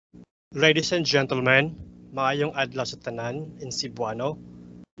Ladies and gentlemen, maayong adlaw sa tanan in Cebuano.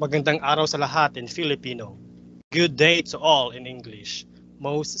 Magandang araw sa lahat in Filipino. Good day to all in English,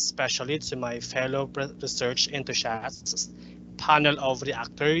 most especially to my fellow research enthusiasts, panel of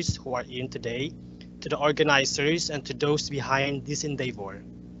reactors who are in today, to the organizers and to those behind this endeavor.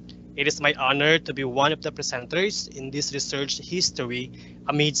 It is my honor to be one of the presenters in this research history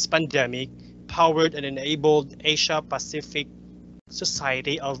amidst pandemic, powered and enabled Asia Pacific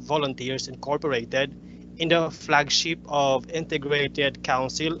Society of Volunteers Incorporated in the flagship of Integrated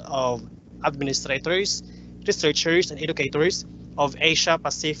Council of Administrators, Researchers, and Educators of Asia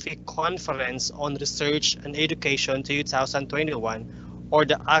Pacific Conference on Research and Education 2021, or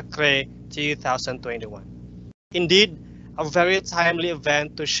the ACRE 2021. Indeed, a very timely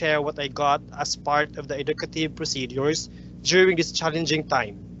event to share what I got as part of the educative procedures during this challenging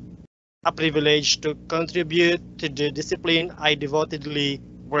time. A privilege to contribute to the discipline I devotedly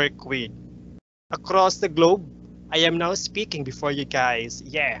work with. Across the globe, I am now speaking before you guys.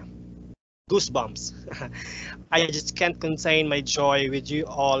 Yeah, goosebumps. I just can't contain my joy with you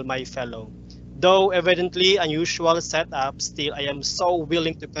all, my fellow. Though evidently unusual setup, still I am so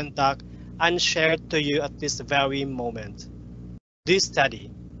willing to conduct and share to you at this very moment. This study.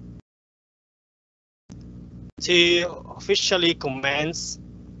 To officially commence,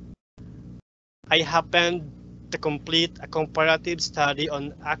 I happened to complete a comparative study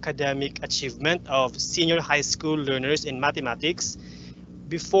on academic achievement of senior high school learners in mathematics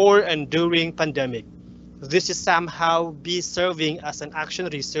before and during pandemic. This is somehow be serving as an action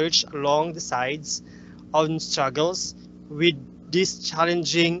research along the sides on struggles with this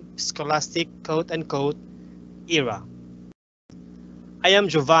challenging scholastic quote-unquote era. I am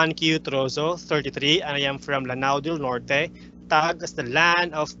Jovan Q. Trozo, 33, and I am from Lanao del Norte, tagged as the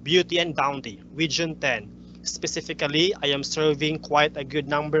land of beauty and bounty, Region 10. Specifically, I am serving quite a good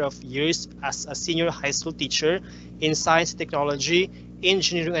number of years as a senior high school teacher in science, technology,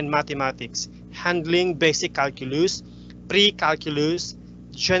 engineering, and mathematics, handling basic calculus, pre-calculus,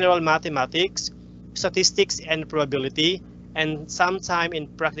 general mathematics, statistics and probability, and sometime in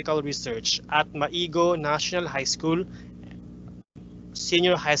practical research at Maigo National High School,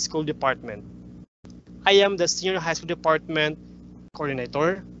 Senior High School Department. I am the Senior High School Department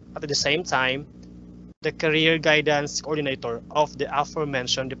Coordinator, at the same time, the Career Guidance Coordinator of the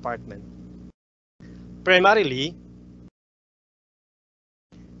aforementioned department. Primarily,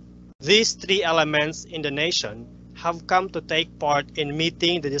 these three elements in the nation have come to take part in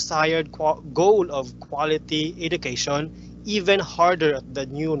meeting the desired goal of quality education even harder at the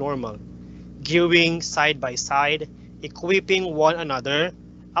new normal, gearing side by side, equipping one another,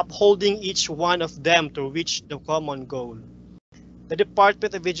 upholding each one of them to reach the common goal. The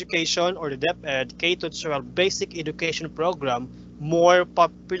Department of Education, or the DepEd K-12 Basic Education Program, more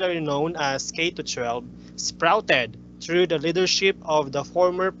popularly known as K-12, sprouted through the leadership of the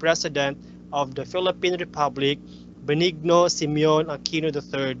former President of the Philippine Republic, Benigno Simeon Aquino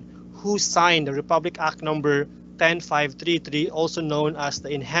III, who signed the Republic Act No. 10533, also known as the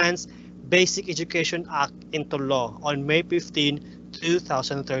Enhanced Basic Education Act, into law on May 15,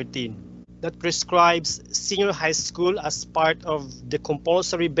 2013. That prescribes senior high school as part of the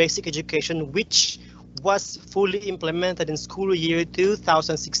compulsory basic education, which was fully implemented in school year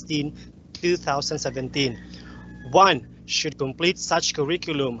 2016-2017. One should complete such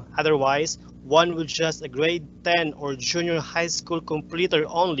curriculum, otherwise one will just a grade 10 or junior high school completer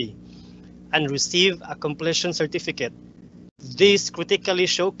only and receive a completion certificate. This critically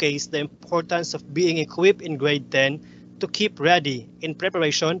showcased the importance of being equipped in grade 10 to keep ready in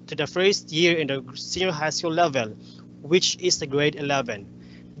preparation to the first year in the senior high school level, which is the grade 11.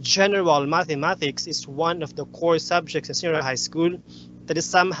 General mathematics is one of the core subjects in senior high school that is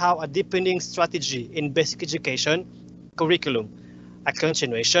somehow a deepening strategy in basic education curriculum, a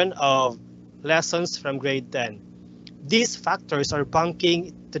continuation of lessons from grade 10. These factors are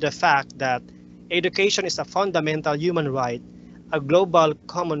bunking to the fact that education is a fundamental human right, a global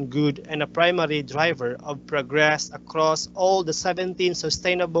common good, and a primary driver of progress across all the 17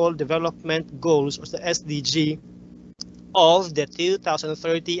 Sustainable Development Goals, or the SDG, of the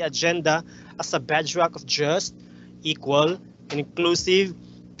 2030 Agenda as a bedrock of just, equal, inclusive,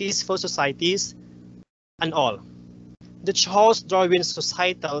 peaceful societies, and all. The Charles Darwin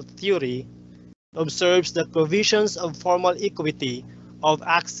societal theory observes that provisions of formal equity of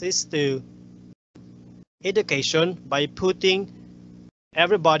access to education by putting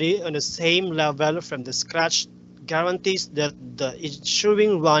everybody on the same level from the scratch guarantees that the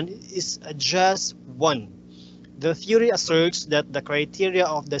ensuing run is a just one. The theory asserts that the criteria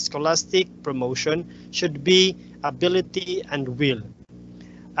of the scholastic promotion should be ability and will,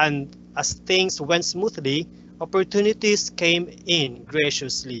 and As things went smoothly, opportunities came in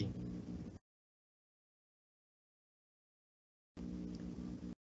graciously.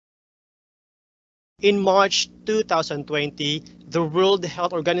 In March 2020, the World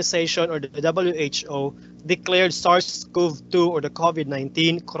Health Organization, or the WHO, declared SARS-CoV-2, or the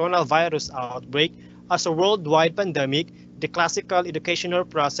COVID-19 coronavirus outbreak as a worldwide pandemic. The classical educational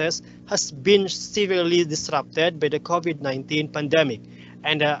process has been severely disrupted by the COVID-19 pandemic,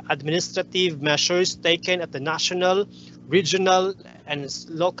 and the administrative measures taken at the national, regional, and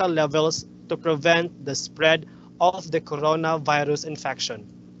local levels to prevent the spread of the coronavirus infection.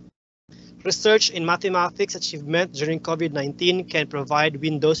 Research in mathematics achievement during COVID-19 can provide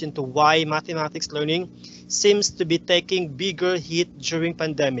windows into why mathematics learning seems to be taking bigger hit during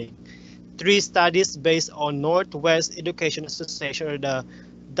pandemic. 3 studies based on Northwest Education Association, or the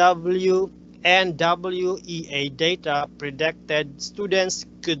WNWEA data predicted students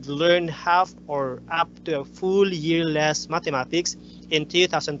could learn half or up to a full year less mathematics in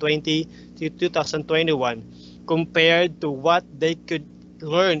 2020 to 2021 compared to what they could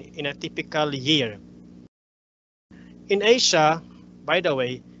learn in a typical year. In Asia, by the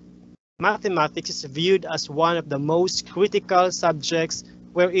way, mathematics is viewed as one of the most critical subjects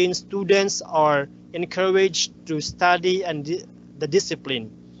wherein students are encouraged to study and the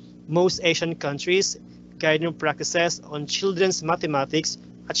discipline. Most Asian countries' guiding practices on children's mathematics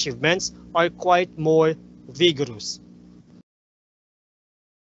achievements are quite more vigorous.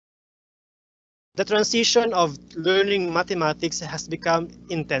 The transition of learning mathematics has become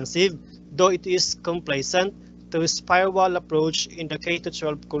intensive, though it is complacent to a spiral approach in the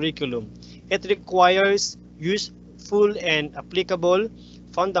K-12 curriculum. It requires useful and applicable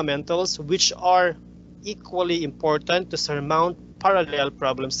fundamentals which are equally important to surmount parallel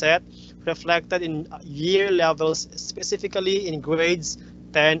problem set reflected in year levels, specifically in grades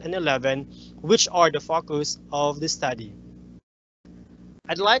 10 and 11, which are the focus of the study.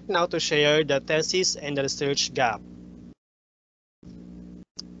 I'd like now to share the thesis and the research gap.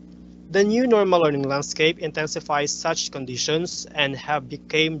 The new normal learning landscape intensifies such conditions and have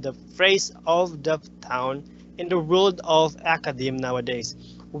become the phrase of the town in the world of academia nowadays,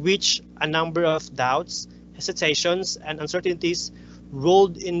 which a number of doubts, hesitations, and uncertainties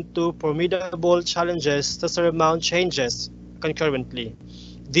rolled into formidable challenges to surmount changes concurrently.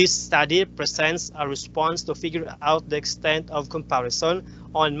 This study presents a response to figure out the extent of comparison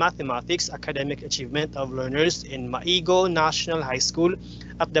on mathematics academic achievement of learners in Maigo National High School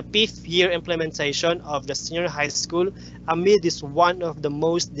at the 5th year implementation of the senior high school amid this one of the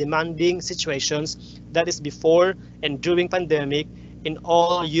most demanding situations that is before and during pandemic in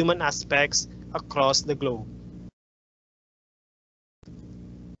all human aspects across the globe.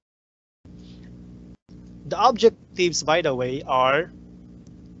 The objectives, by the way, are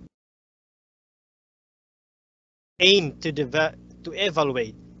aim to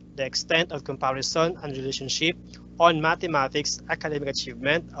evaluate the extent of comparison and relationship on mathematics academic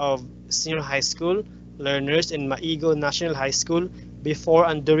achievement of senior high school learners in Maigo National High School before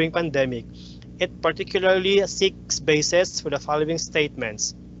and during pandemic. It particularly seeks basis for the following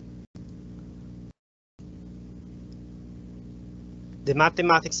statements. The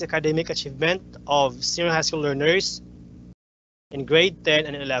mathematics academic achievement of senior high school learners in grade 10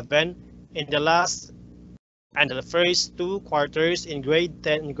 and 11 in the last and the first 2 quarters in grade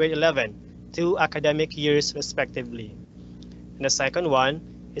 10 and grade 11, 2 academic years respectively. And the second one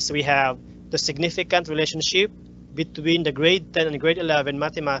is we have the significant relationship between the grade 10 and grade 11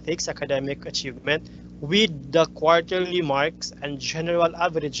 mathematics academic achievement with the quarterly marks and general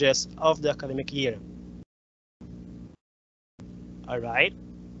averages of the academic year. All right.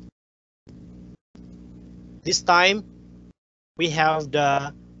 This time, we have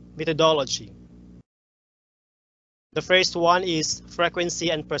the methodology. The first one is frequency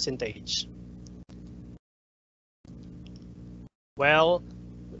and percentage. Well,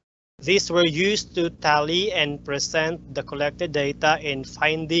 these were used to tally and present the collected data in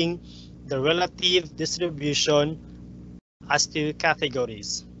finding the relative distribution as to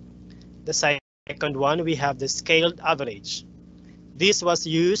categories. The second one, we have the scaled average. This was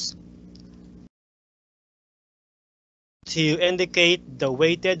used to indicate the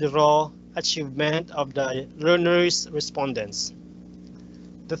weighted raw achievement of the learners' respondents.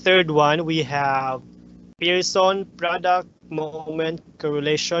 The third one, we have Pearson product moment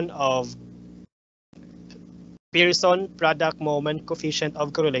correlation of Pearson product moment coefficient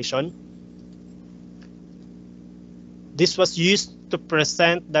of correlation. This was used to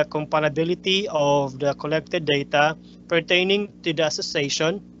present the comparability of the collected data pertaining to the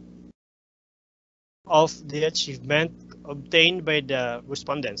association of the achievement obtained by the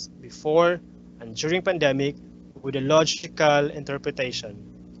respondents before and during pandemic with a logical interpretation.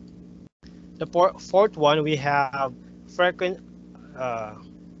 The fourth one, we have frequent uh,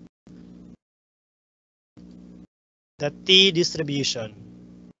 the T distribution.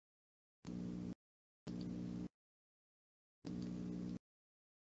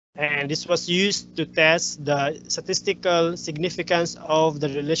 And this was used to test the statistical significance of the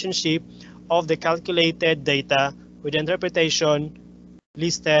relationship of the calculated data with the interpretation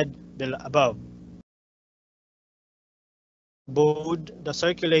listed above. Both the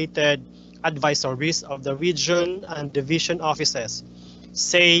circulated advisories of the region and division offices,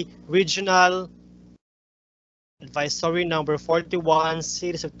 say regional advisory number 41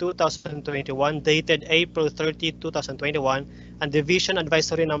 series of 2021 dated April 30, 2021, and division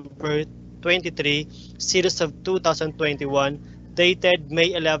advisory number 23 series of 2021 dated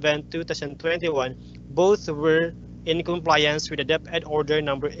May 11, 2021. Both were in compliance with the DepEd Order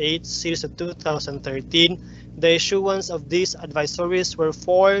number 8 series of 2013. The issuance of these advisories were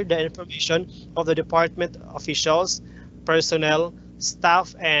for the information of the department officials, personnel,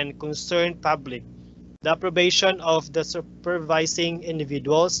 staff, and concerned public. The approbation of the supervising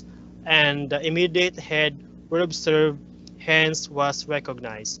individuals and the immediate head were observed, hence was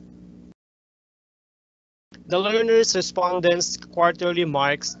recognized. The learners' respondents' quarterly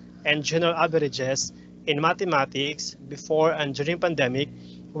marks and general averages in mathematics before and during pandemic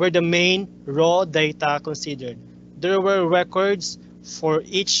were the main raw data considered. There were records for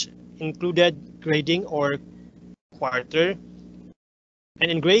each included grading or quarter,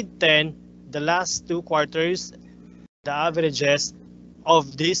 and in grade 10, the last two quarters, the averages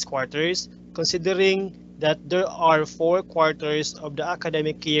of these quarters, considering that there are 4 quarters of the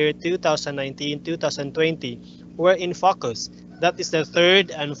academic year 2019-2020 were in focus. That is the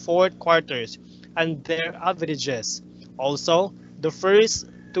third and fourth quarters and their averages. Also, the first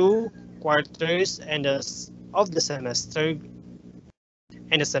 2 quarters of the semester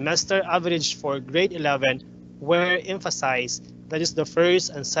and the semester average for grade 11 were emphasized, that is the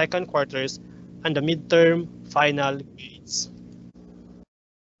first and second quarters and the midterm final grades.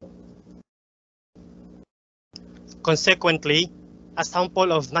 Consequently, a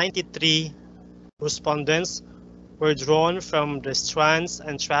sample of 93 respondents were drawn from the strands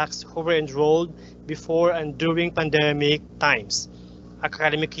and tracks who were enrolled before and during pandemic times,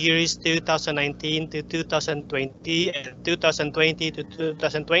 academic years 2019 to 2020 and 2020 to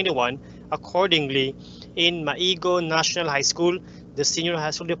 2021. Accordingly, in Maigo National High School, the Senior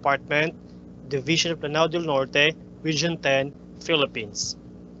High School Department, Division of Lanao del Norte, Region 10, Philippines.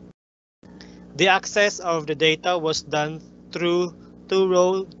 The access of the data was done through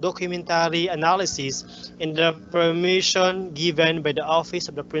thorough documentary analysis in the permission given by the Office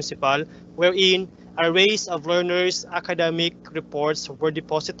of the Principal, wherein arrays of learners' academic reports were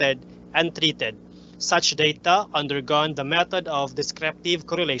deposited and treated. Such data undergone the method of descriptive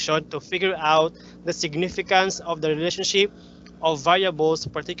correlation to figure out the significance of the relationship of variables,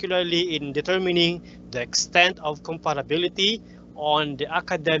 particularly in determining the extent of comparability on the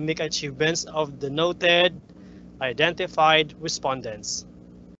academic achievements of the noted identified respondents.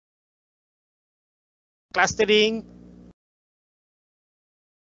 Clustering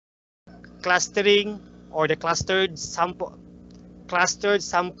or the clustered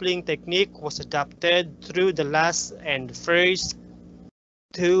sampling technique was adopted through the last and first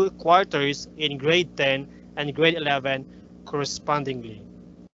 2 quarters in grade 10 and grade 11 correspondingly.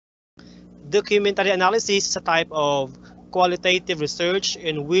 Documentary analysis is a type of qualitative research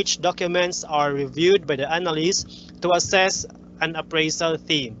in which documents are reviewed by the analyst to assess an appraisal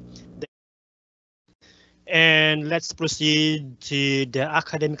theme. And let's proceed to the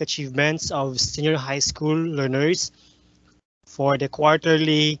academic achievements of senior high school learners for the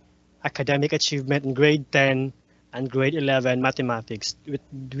quarterly academic achievement in grade 10 and grade 11 mathematics,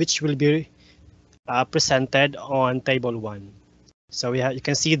 which will be presented on table 1. So you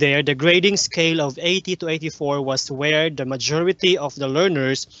can see there the grading scale of 80 to 84 was where the majority of the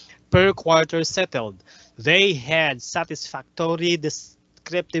learners per quarter settled. They had satisfactory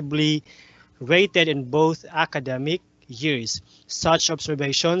descriptively rated in both academic years. Such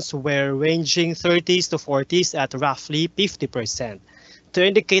observations were ranging 30s to 40s at roughly 50%. To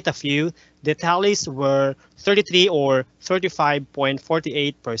indicate a few, the tallies were 33 or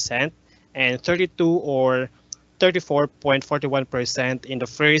 35.48% and 32 or 34.41% in the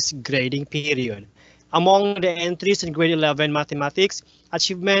first grading period. Among the entries in grade 11 mathematics,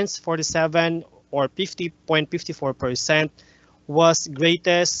 achievements 47 or 50.54% was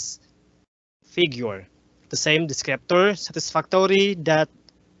greatest figure. The same descriptor, satisfactory, that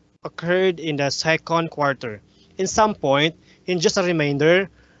occurred in the second quarter. In some point, in just a reminder,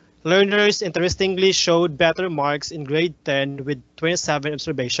 learners interestingly showed better marks in grade 10 with 27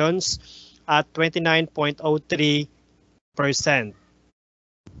 observations at 29.03%.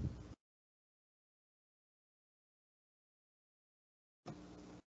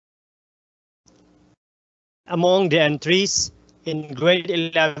 Among the entries in grade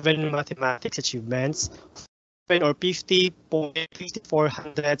 11 mathematics achievements, 47 or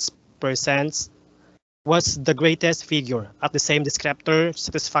 50.54% was the greatest figure at the same descriptor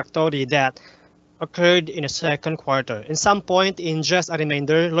satisfactory that occurred in the second quarter. In some point, in just a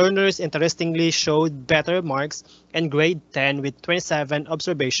reminder, learners interestingly showed better marks in grade 10 with 27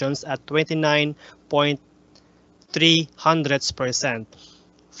 observations at 29.300%.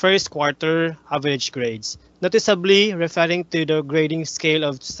 First quarter average grades, noticeably referring to the grading scale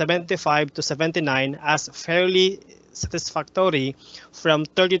of 75 to 79 as fairly satisfactory from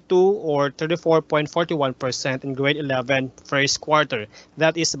 32 or 34.41% in grade 11 first quarter.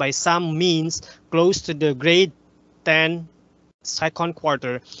 That is by some means close to the grade 10 second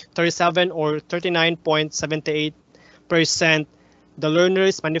quarter, 37 or 39.78%. The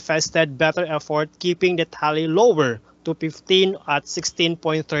learners manifested better effort keeping the tally lower to 15 at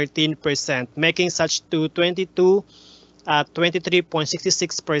 16.13%, making such to 22 at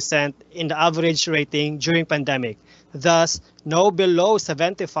 23.66% in the average rating during pandemic, thus no below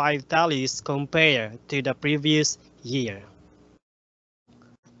 75 tallies compared to the previous year.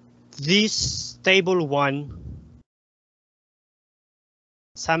 This table 1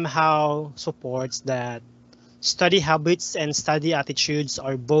 somehow supports that study habits and study attitudes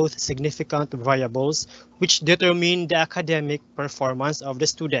are both significant variables which determine the academic performance of the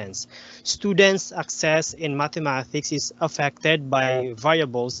students. Students' success in mathematics is affected by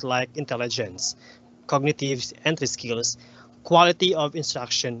variables like intelligence, cognitive entry skills, quality of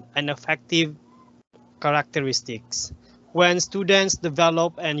instruction, and affective characteristics. When students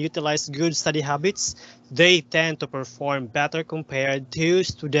develop and utilize good study habits, they tend to perform better compared to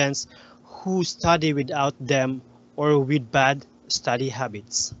students who study without them or with bad study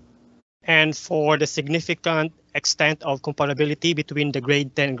habits. And for the significant extent of comparability between the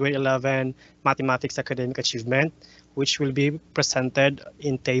grade 10 and grade 11 mathematics academic achievement, which will be presented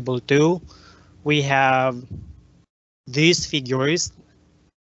in table 2, we have these figures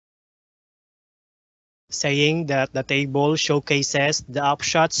saying that the table showcases the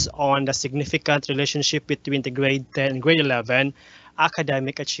upshots on the significant relationship between the grade 10 and grade 11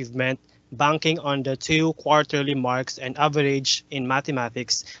 academic achievement, banking on the 2 quarterly marks and average in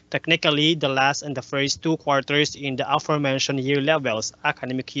mathematics. Technically, the last and the first 2 quarters in the aforementioned year levels,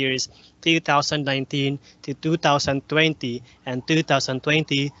 academic years 2019 to 2020 and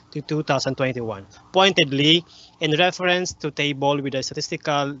 2020 to 2021. Pointedly, in reference to table with a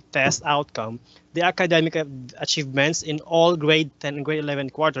statistical test outcome, the academic achievements in all grade 10 and grade 11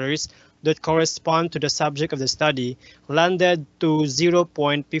 quarters that correspond to the subject of the study landed to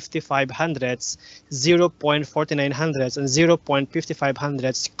 0.55 hundredths, 0.49 hundredths, and 0.55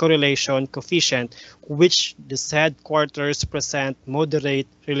 hundredths correlation coefficient, which the said quarters present moderate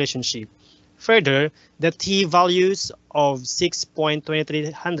relationship. Further, the t-values of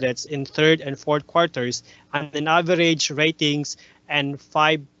 6.23 hundredths in third and fourth quarters and an average ratings and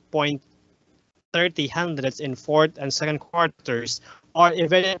 5.30 hundredths in fourth and second quarters are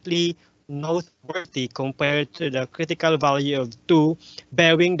evidently noteworthy compared to the critical value of 2,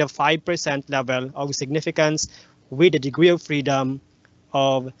 bearing the 5% level of significance with a degree of freedom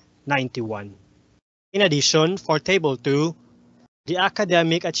of 91. In addition, for table 2, the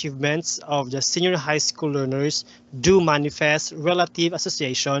academic achievements of the senior high school learners do manifest relative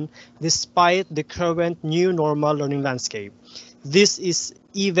association despite the current new normal learning landscape. This is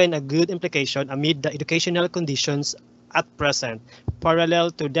even a good implication amid the educational conditions at present,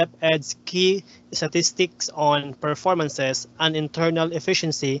 parallel to DepEd's key statistics on performances and internal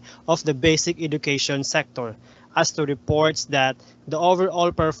efficiency of the basic education sector, as to reports that the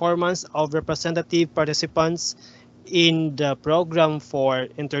overall performance of representative participants in the Program for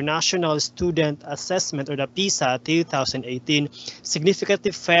International Student Assessment, or the PISA 2018,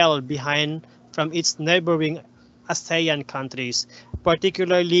 significantly fell behind from its neighboring ASEAN countries,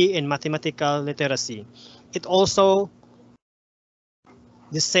 particularly in mathematical literacy. It also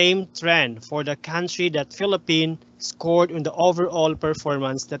the same trend for the country that Philippines scored on the overall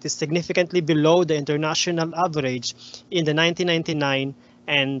performance that is significantly below the international average in the 1999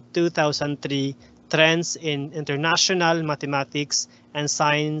 and 2003 trends in international mathematics and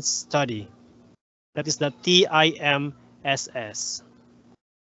science study. That is the TIMSS.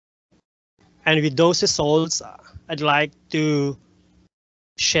 And with those results, I'd like to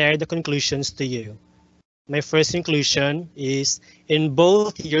share the conclusions to you. My first conclusion is in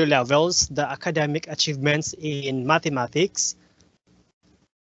both year levels, the academic achievements in mathematics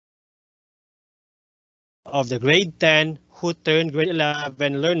of the grade 10 who turned grade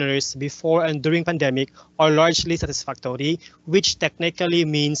 11 learners before and during pandemic are largely satisfactory, which technically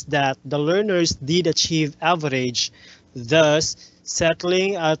means that the learners did achieve average, thus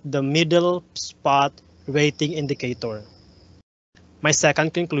settling at the middle spot rating indicator. My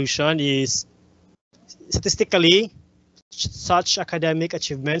second conclusion is statistically, such academic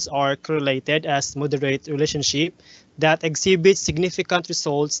achievements are correlated as moderate relationship that exhibit significant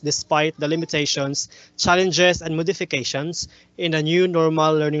results despite the limitations, challenges, and modifications in a new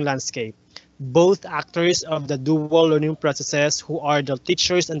normal learning landscape. Both actors of the dual learning processes, who are the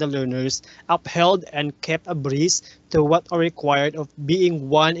teachers and the learners, upheld and kept abreast to what are required of being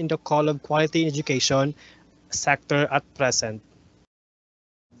one in the call of quality education sector at present.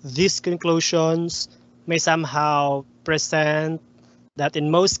 These conclusions may somehow present that in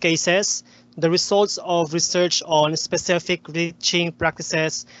most cases, the results of research on specific teaching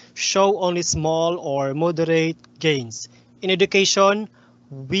practices show only small or moderate gains. In education,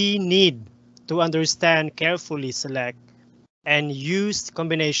 we need to understand, carefully select, and use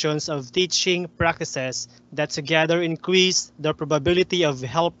combinations of teaching practices that together increase the probability of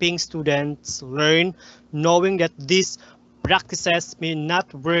helping students learn, knowing that these practices may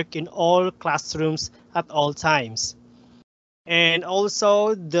not work in all classrooms at all times. And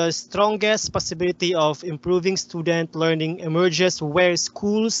also, the strongest possibility of improving student learning emerges where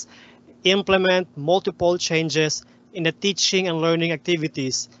schools implement multiple changes in the teaching and learning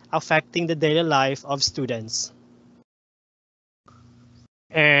activities affecting the daily life of students.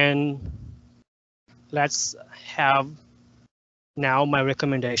 And let's have now my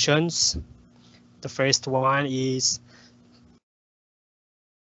recommendations. The first one is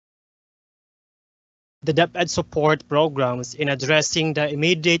the DepEd support programs in addressing the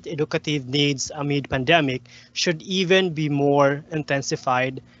immediate educative needs amid pandemic should even be more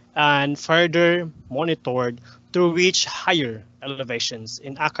intensified and further monitored to reach higher elevations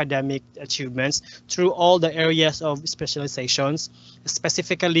in academic achievements through all the areas of specializations,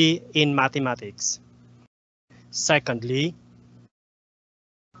 specifically in mathematics. Secondly,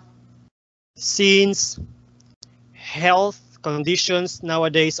 since health conditions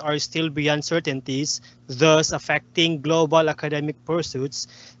nowadays are still beyond certainties, thus affecting global academic pursuits,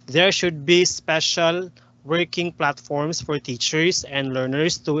 there should be special working platforms for teachers and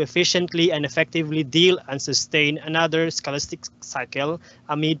learners to efficiently and effectively deal and sustain another scholastic cycle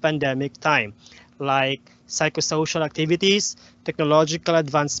amid pandemic time, like psychosocial activities, technological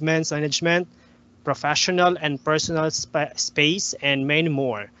advancements management, professional and personal space, and many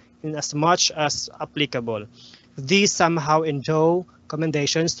more, in as much as applicable. These somehow endow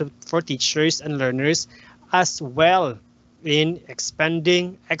commendations for teachers and learners as well in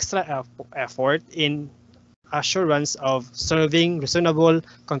expending extra effort in assurance of serving reasonable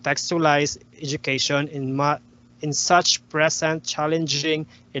contextualized education in such present challenging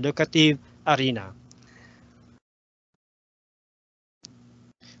educative arena.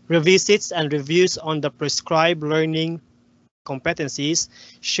 Revisits and reviews on the prescribed learning competencies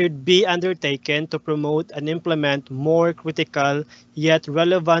should be undertaken to promote and implement more critical yet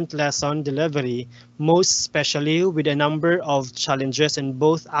relevant lesson delivery, most especially with a number of challenges in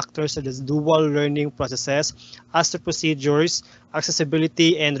both actors of the dual learning processes as the procedures,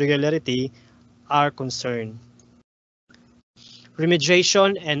 accessibility, and regularity are concerned.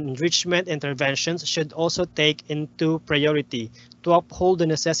 Remediation and enrichment interventions should also take into priority to uphold the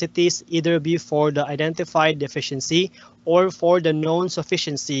necessities either be for the identified deficiency or for the known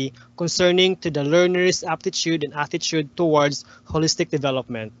sufficiency concerning to the learner's aptitude and attitude towards holistic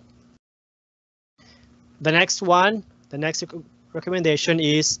development. The next recommendation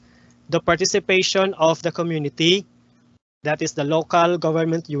is the participation of the community, that is the local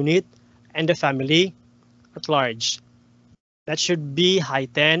government unit, and the family at large. That should be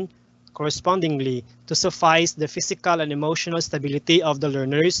heightened correspondingly to suffice the physical and emotional stability of the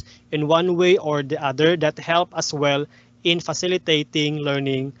learners in one way or the other that help as well in facilitating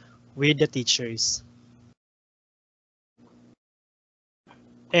learning with the teachers.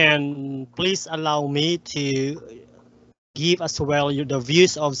 And please allow me to give as well the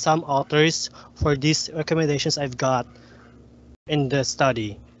views of some authors for these recommendations I've got in the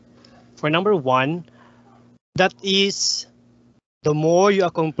study. For number one, that is the more you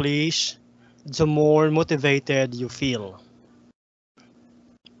accomplish, the more motivated you feel.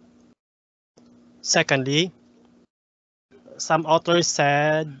 Secondly, some authors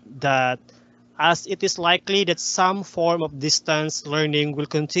said that as it is likely that some form of distance learning will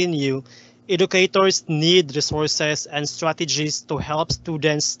continue, Educators need resources and strategies to help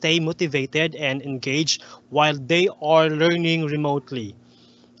students stay motivated and engaged while they are learning remotely,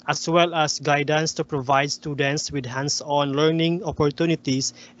 as well as guidance to provide students with hands-on learning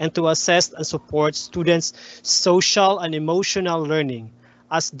opportunities and to assess and support students' social and emotional learning.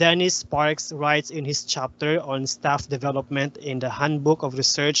 As Dennis Sparks writes in his chapter on staff development in the Handbook of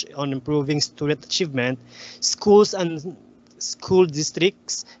Research on Improving Student Achievement, schools and school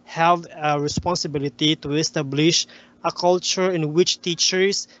districts have a responsibility to establish a culture in which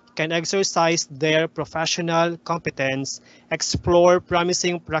teachers can exercise their professional competence, explore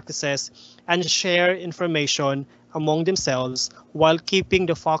promising practices, and share information among themselves while keeping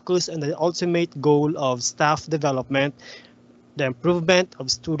the focus on the ultimate goal of staff development, the improvement of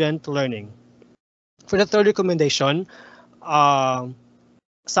student learning. For the third recommendation, uh,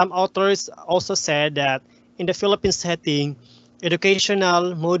 some authors also said that in the Philippine setting,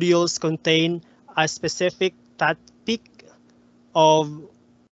 educational modules contain a specific topic of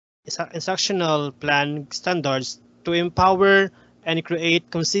instructional plan standards to empower and create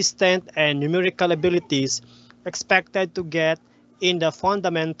consistent and numerical abilities expected to get in the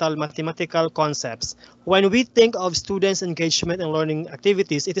fundamental mathematical concepts. When we think of students' engagement in learning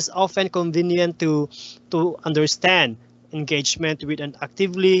activities, it is often convenient to understand engagement with an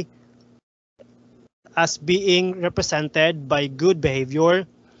actively as being represented by good behavior,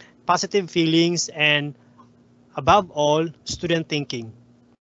 positive feelings, and above all, student thinking.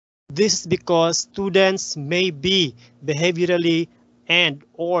 This is because students may be behaviorally and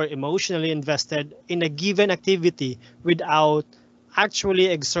or emotionally invested in a given activity without actually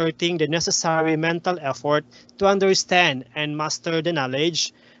exerting the necessary mental effort to understand and master the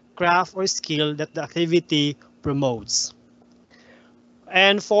knowledge, craft, or skill that the activity promotes.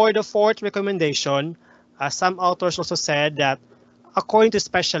 And for the fourth recommendation, some authors also said that according to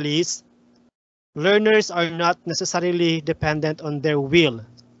specialists, learners are not necessarily dependent on their will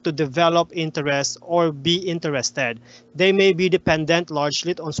to develop interest or be interested. They may be dependent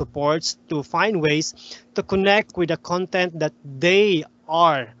largely on supports to find ways to connect with the content that they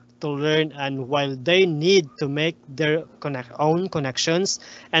are to learn, and while they need to make their own connections,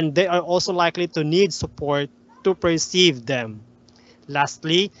 and they are also likely to need support to perceive them.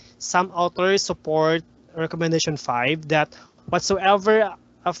 Lastly, some authors support recommendation 5 that whatsoever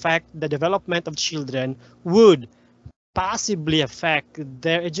affect the development of children would possibly affect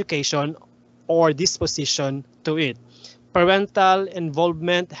their education or disposition to it. Parental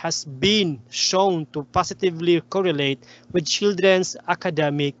involvement has been shown to positively correlate with children's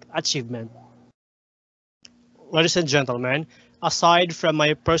academic achievement. Ladies and gentlemen, aside from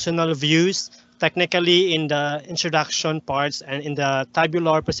my personal views, technically in the introduction parts and in the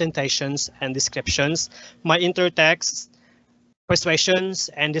tabular presentations and descriptions, my intertext persuasions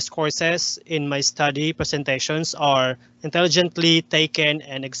and discourses in my study presentations are intelligently taken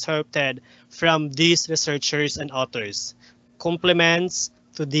and excerpted from these researchers and authors. Compliments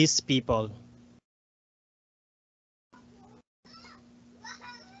to these people.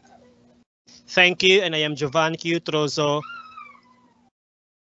 Thank you, and I am Jovan Q. Trozo.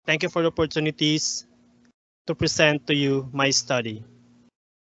 Thank you for the opportunities to present to you my study.